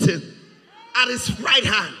is sitting. At his right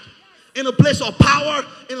hand. In a place of power.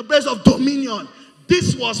 In a place of dominion.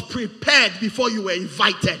 This was prepared before you were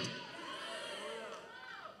invited.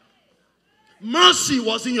 Mercy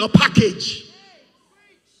was in your package.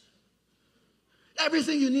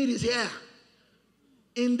 Everything you need is here.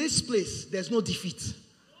 In this place, there's no defeat.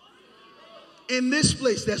 In this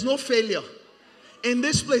place, there's no failure. In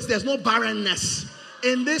this place, there's no barrenness.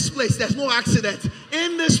 In this place, there's no accident.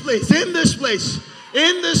 In this place, in this place,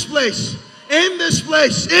 in this place, in this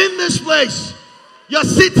place, in this place, you're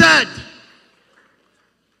seated.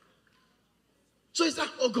 So it's like,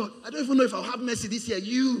 oh God, I don't even know if I'll have mercy this year.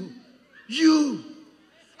 You.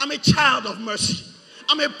 I'm a child of mercy.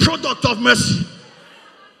 I'm a product of mercy.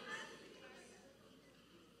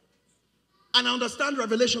 And I understand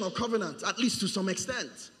revelation of covenant, at least to some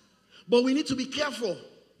extent. But we need to be careful.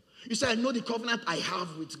 You say, I know the covenant I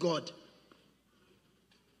have with God.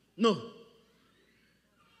 No.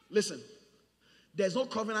 Listen. There's no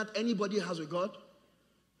covenant anybody has with God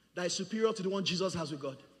that is superior to the one Jesus has with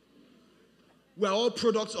God. We are all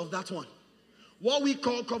products of that one. What we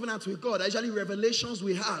call covenant with God are actually revelations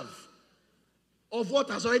we have of what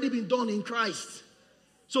has already been done in Christ.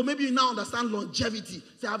 So maybe you now understand longevity.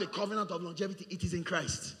 Say, I have a covenant of longevity. It is in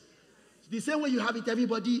Christ. The same way you have it,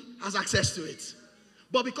 everybody has access to it.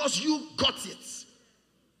 But because you got it,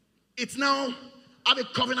 it's now have a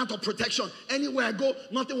covenant of protection. Anywhere I go,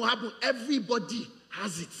 nothing will happen. Everybody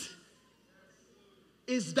has it.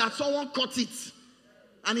 It's that someone caught it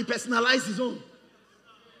and he personalized his own.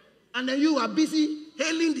 And then you are busy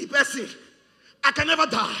hailing the person. I can never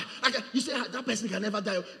die. You say, that person can never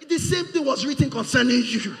die. The same thing was written concerning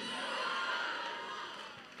you.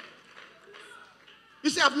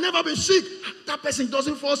 say, I've never been sick. That person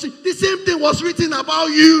doesn't fall sick. The same thing was written about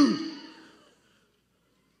you.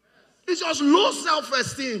 It's just low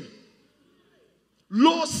self-esteem.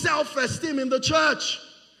 Low self-esteem in the church.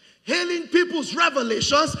 Hailing people's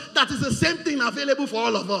revelations, that is the same thing available for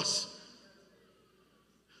all of us.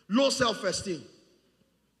 Low self-esteem.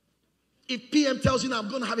 If PM tells you now, I'm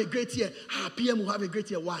going to have a great year, PM will have a great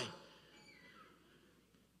year. Why?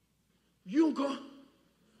 You go.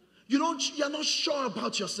 You're not sure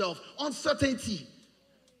about yourself. Uncertainty.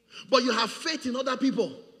 But you have faith in other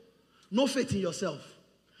people. No faith in yourself.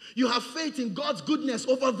 You have faith in God's goodness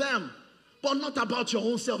over them, but not about your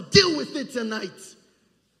own self. Deal with it tonight.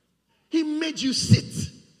 He made you sit.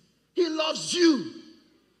 He loves you.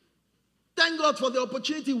 Thank God for the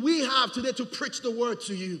opportunity we have today to preach the word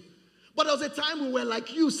to you. But there was a time we were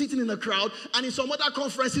like you sitting in the crowd, and in some other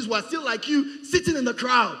conferences we're still like you sitting in the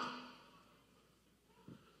crowd.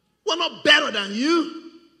 We're not better than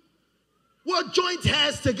you. We're joint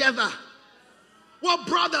hairs together. We're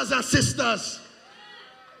brothers and sisters.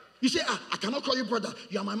 You say, I cannot call you brother.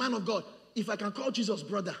 You are my man of God. If I can call Jesus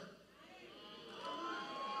brother.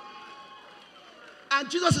 And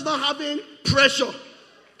Jesus is not having pressure,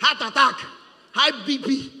 heart attack, high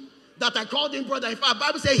BP, that I called him brother. In fact, the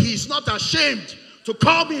Bible says he's not ashamed to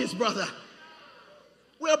call me his brother.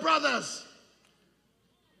 We're brothers.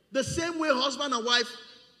 The same way husband and wife,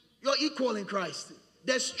 you're equal in Christ.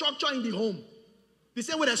 There's structure in the home. The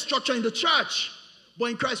same way there's structure in the church. But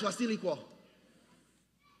in Christ, we're still equal.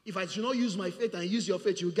 If I do not use my faith and use your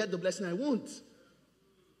faith, you'll get the blessing I won't.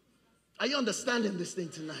 Are you understanding this thing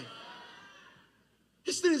tonight?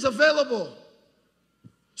 This thing is available.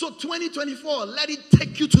 So 2024, let it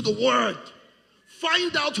take you to the word.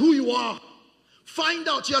 Find out who you are. Find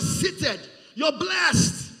out you're seated. You're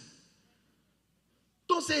blessed.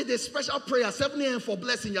 Don't say there's special prayer, 7 a.m. for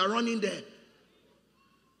blessing. You're running there.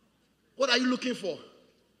 What are you looking for?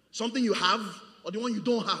 Something you have or the one you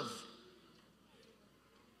don't have?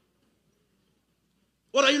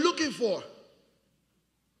 What are you looking for?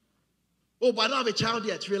 Oh, but I don't have a child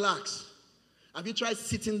yet. Relax. Have you tried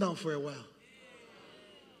sitting down for a while?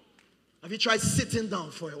 Have you tried sitting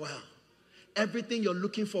down for a while? Everything you're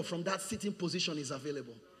looking for from that sitting position is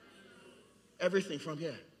available. Everything from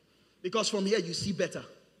here. Because from here you see better.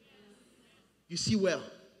 You see well.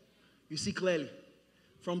 You see clearly.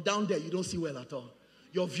 From down there you don't see well at all.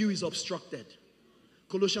 Your view is obstructed.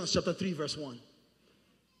 Colossians chapter 3 verse 1.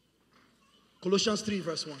 Colossians 3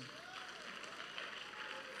 verse 1.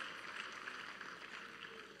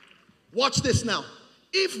 Watch this now.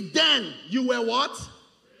 If then you were what?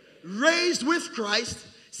 Raised with Christ,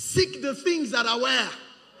 seek the things that are where?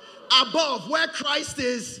 Above, where Christ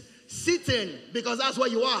is sitting, because that's where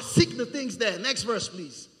you are. Seek the things there. Next verse,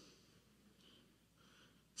 please.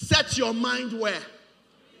 Set your mind where?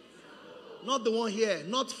 Not the one here.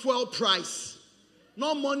 Not fuel price.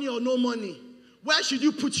 Not money or no money. Where should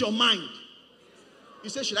you put your mind? You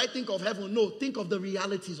say, should I think of heaven? No, think of the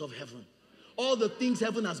realities of heaven. All the things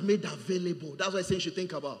heaven has made available. That's what I'm saying you should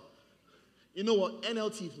think about. You know what?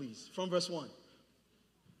 NLT, please, from verse 1.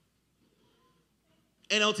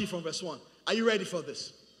 NLT from verse 1. Are you ready for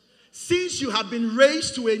this? Since you have been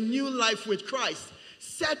raised to a new life with Christ,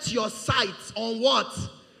 set your sights on what?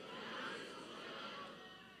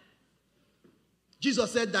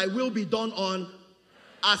 Jesus said, thy will be done on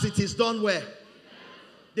as it is done where?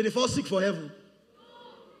 Did they fall sick for heaven?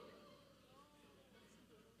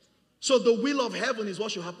 So the will of heaven is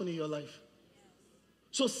what should happen in your life.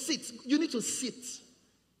 So sit. You need to sit.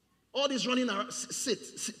 All this running around, sit.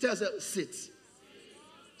 Tell yourself, sit.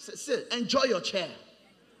 Sit. Enjoy your chair.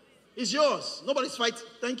 It's yours. Nobody's fighting.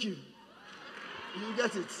 Thank you. You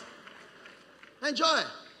get it. Enjoy.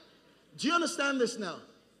 Do you understand this now?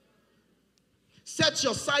 Set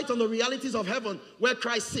your sight on the realities of heaven where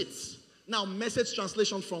Christ sits. Now, message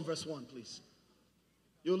translation from verse 1, please.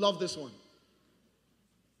 You'll love this one.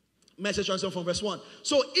 Message translation from verse 1.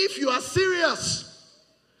 So if you are serious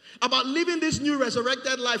about living this new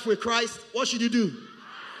resurrected life with Christ, what should you do?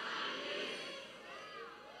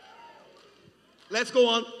 Let's go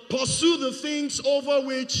on. Pursue the things over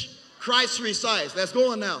which Christ resides. Let's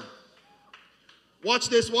go on now. Watch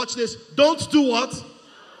this, watch this. Don't do what?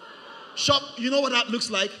 Shop. You know what that looks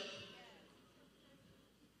like?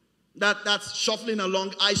 That's shuffling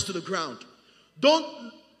along, eyes to the ground.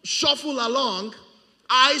 Don't shuffle along,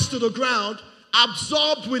 eyes to the ground,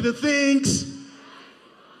 absorbed with the things.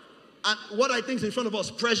 And what I think is in front of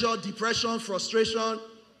us: pressure, depression, frustration.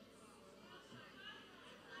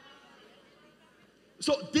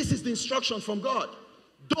 So this is the instruction from God.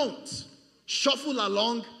 Don't shuffle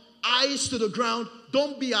along, eyes to the ground.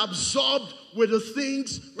 Don't be absorbed with the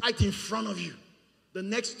things right in front of you. The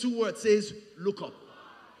next 2 words says, look up.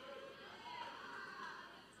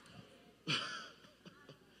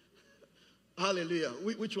 Hallelujah.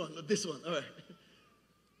 Which one? This one. All right.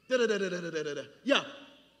 Yeah.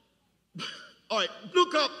 All right.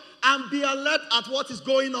 Look up and be alert at what is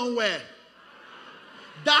going on where.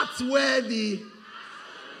 That's where the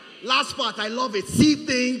last part, I love it. See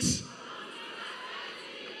things.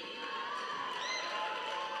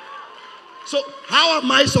 So how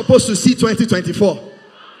am I supposed to see 2024?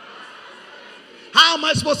 How am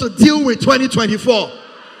I supposed to deal with 2024?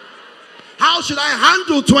 How should I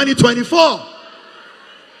handle 2024?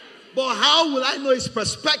 But how will I know its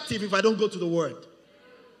perspective if I don't go to the Word?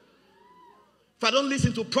 If I don't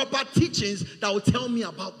listen to proper teachings that will tell me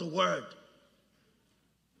about the Word.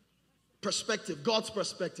 Perspective, God's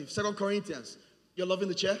perspective. 2 Corinthians. You're loving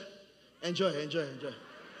the chair? Enjoy.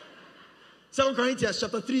 2 Corinthians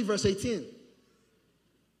chapter 3 verse 18.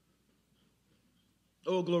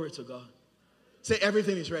 Oh, glory to God. Say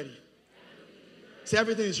everything is ready. Say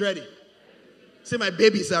everything is ready. Say my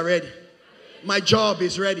babies are ready. My job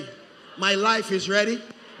is ready. My life is ready.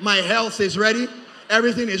 My health is ready.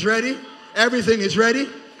 Everything is ready. Everything is ready.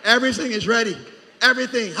 Everything is ready.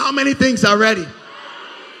 Everything. How many things are ready?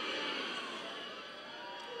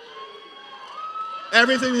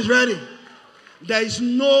 Everything is ready. There is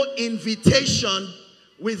no invitation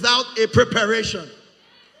without a preparation.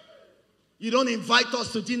 You don't invite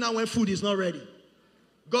us to dinner when food is not ready.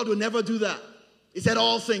 God will never do that. He said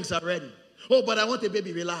all things are ready. Oh, but I want a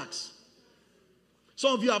baby. Relax.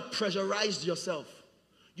 Some of you have pressurized yourself.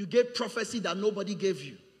 You gave prophecy that nobody gave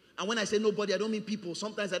you. And when I say nobody, I don't mean people.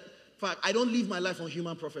 Sometimes, in fact, I don't live my life on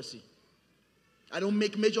human prophecy. I don't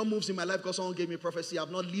make major moves in my life because someone gave me prophecy. I've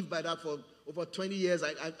not lived by that for over 20 years.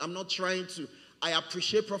 I'm not trying to. I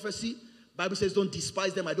appreciate prophecy. Bible says don't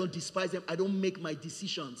despise them. I don't despise them. I don't make my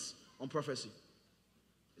decisions on prophecy.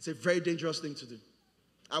 It's a very dangerous thing to do.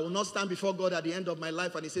 I will not stand before God at the end of my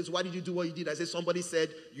life and he says, why did you do what you did? I say, somebody said,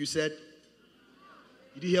 you said.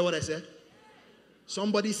 Did you hear what I said?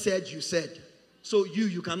 Somebody said, you said. So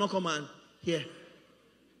you cannot come and hear.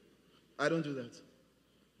 I don't do that.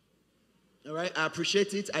 All right? I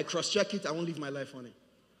appreciate it. I cross-check it. I won't live my life on it.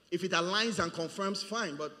 If it aligns and confirms,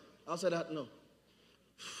 fine. But outside that, no.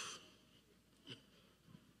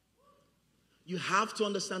 You have to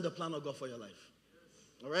understand the plan of God for your life.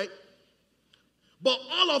 All right? But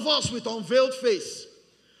all of us with unveiled face,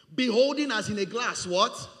 beholding as in a glass,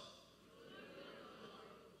 what?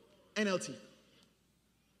 NLT.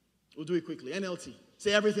 We'll do it quickly. NLT.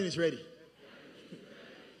 Say everything is ready.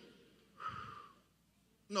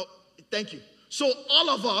 No, thank you. So all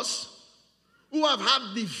of us who have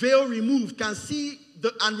had the veil removed can see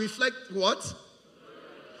and reflect what?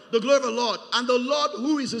 The glory of the Lord. And the Lord,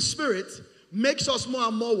 who is a spirit, makes us more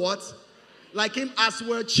and more what? Like him, as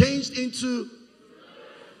we're changed into...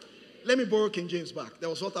 Let me borrow King James back. That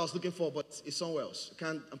was what I was looking for, but it's somewhere else.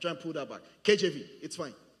 I'm trying to pull that back. KJV, it's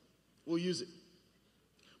fine. We'll use it.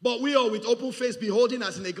 But we are with open face beholding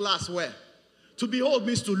as in a glass where? To behold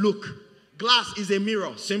means to look. Glass is a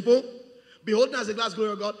mirror. Simple. Beholding as a glass,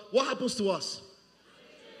 glory of God. What happens to us?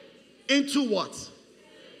 Into what?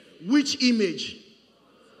 Which image?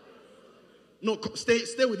 No,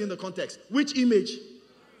 stay within the context. Which image?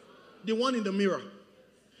 The one in the mirror.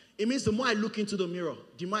 It means the more I look into the mirror,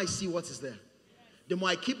 the more I see what is there. The more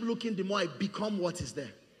I keep looking, the more I become what is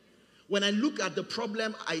there. When I look at the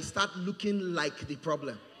problem, I start looking like the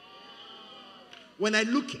problem. When I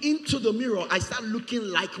look into the mirror, I start looking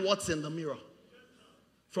like what's in the mirror.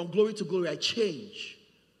 From glory to glory, I change.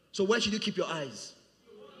 So where should you keep your eyes?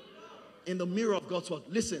 In the mirror of God's word.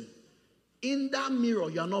 Listen, in that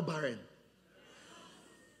mirror, you are not barren.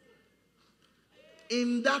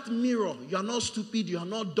 In that mirror, you are not stupid, you are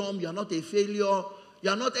not dumb, you are not a failure, you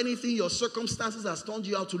are not anything your circumstances has turned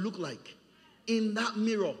you out to look like. In that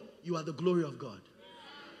mirror, you are the glory of God.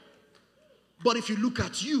 But if you look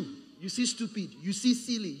at you, you see stupid, you see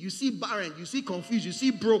silly, you see barren, you see confused, you see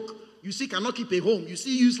broke, you see cannot keep a home, you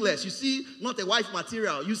see useless, you see not a wife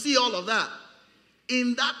material, you see all of that.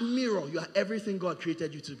 In that mirror, you are everything God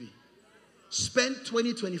created you to be. Spend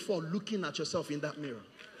 2024 looking at yourself in that mirror.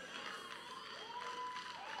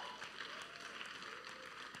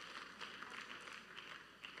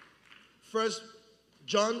 First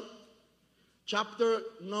John chapter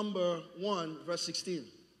number 1 verse 16.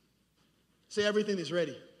 Say everything is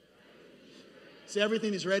ready. Say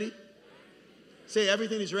everything is ready. Say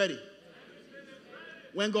everything is ready.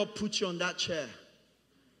 When God put you on that chair,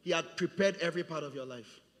 he had prepared every part of your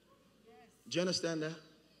life. Do you understand that?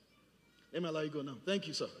 Let me allow you go now. Thank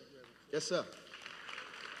you, sir. Yes, sir.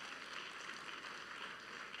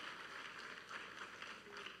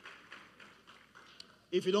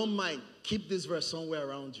 If you don't mind, keep this verse somewhere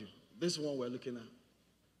around you. This one we're looking at.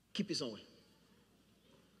 Keep it somewhere.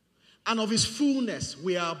 And of his fullness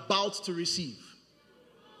we are about to receive.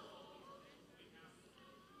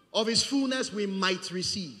 Of his fullness we might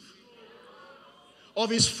receive. Of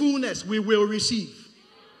his fullness we will receive.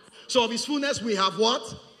 So of his fullness we have what?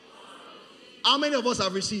 How many of us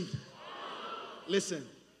have received? Listen,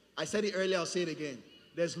 I said it earlier, I'll say it again.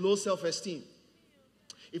 There's low self-esteem.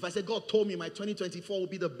 If I say God told me my 2024 will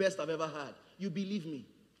be the best I've ever had, you believe me.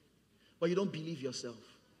 But you don't believe yourself.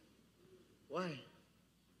 Why?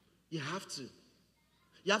 You have to.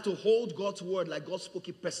 You have to hold God's word like God spoke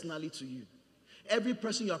it personally to you. Every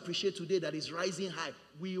person you appreciate today that is rising high,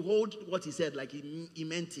 we hold what he said like he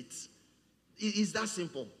meant it. It's that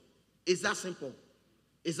simple. It's that simple.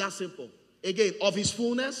 It's that simple. Again, of his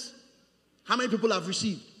fullness, how many people have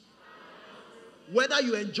received? Whether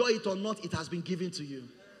you enjoy it or not, it has been given to you.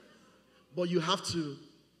 But you have to,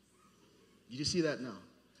 you see that now?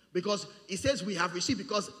 Because it says we have received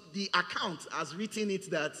because the account has written it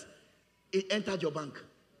that it entered your bank.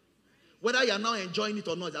 Whether you are now enjoying it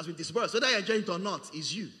or not, it has been disbursed. Whether you are enjoying it or not,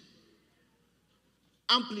 is you.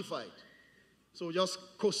 Amplified. So just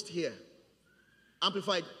coast here.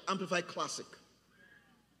 Amplified classic.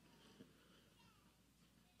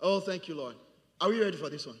 Oh, thank you, Lord. Are we ready for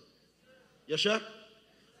this one? You sure?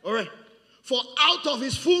 All right. For out of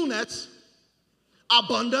his fullness,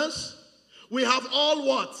 abundance, we have all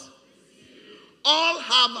what? All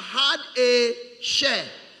have had a share.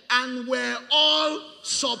 And we're all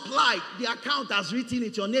supplied. The account has written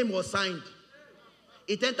it. Your name was signed.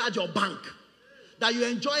 It entered your bank. That you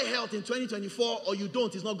enjoy health in 2024 or you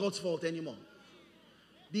don't is not God's fault anymore.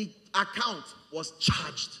 The account was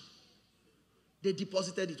charged. They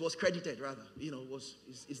deposited it. Was credited rather. You know,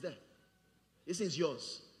 it's there. This is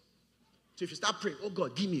yours. So if you start praying, oh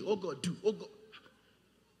God, give me. Oh God, do. Oh God.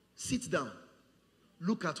 Sit down.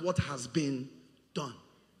 Look at what has been done.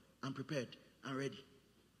 And prepared and ready.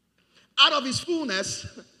 Out of his fullness,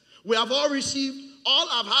 we have all received, all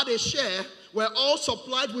have had a share. We're all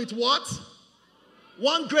supplied with what?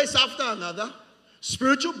 One grace after another.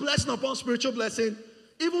 Spiritual blessing upon spiritual blessing.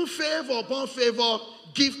 Even favor upon favor.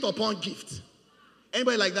 Gift upon gift.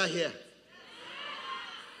 Anybody like that here?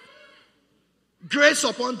 Grace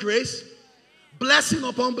upon grace. Blessing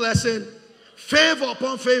upon blessing. Favor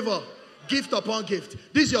upon favor. Gift upon gift.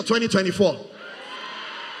 This is your 2024.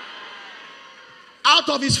 Out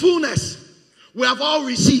of his fullness, we have all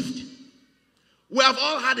received. We have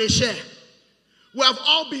all had a share. We have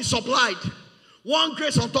all been supplied. One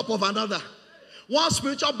grace on top of another. One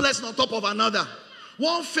spiritual blessing on top of another.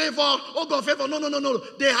 One favor. Oh God, favor. No.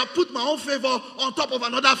 They have put my own favor on top of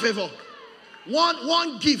another favor.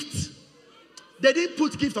 One gift. They didn't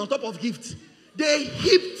put gift on top of gift. They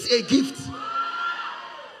heaped a gift.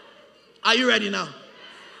 Are you ready now?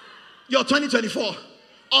 Your 2024.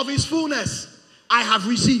 Of his fullness, I have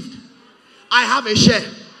received. I have a share.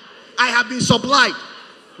 I have been supplied.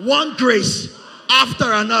 One grace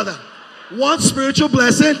after another. One spiritual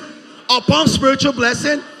blessing upon spiritual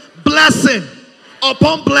blessing. Blessing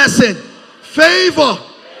upon blessing. Favor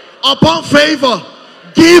upon favor.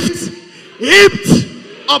 Gift heaped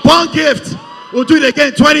upon gift. We'll do it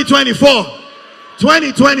again. 2024.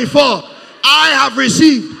 2024. I have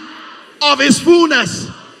received of his fullness.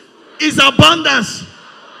 His abundance.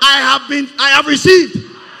 I have received.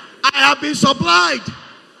 I have been supplied.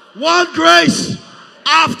 One grace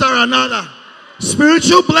after another.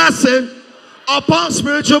 Spiritual blessing upon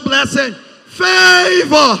spiritual blessing.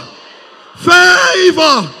 Favor.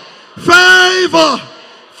 Favor. Favor.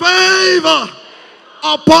 Favor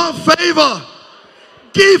upon favor.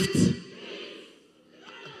 Gift.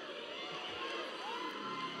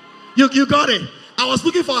 You got it. I was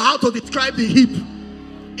looking for how to describe the heap.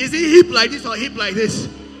 Is it heap like this or heap like this?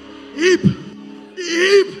 Heap.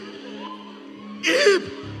 Heap. Heap.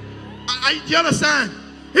 Do you understand?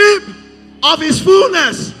 Heap. Of his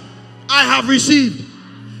fullness, I have received.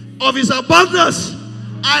 Of his abundance,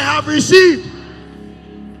 I have received.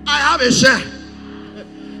 I have a share.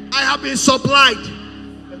 I have been supplied.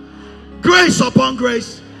 Grace upon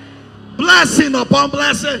grace. Blessing upon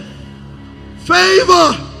blessing.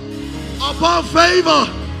 Favor upon favor.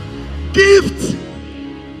 Gift.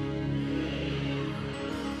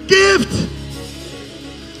 Gift.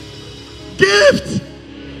 Gift.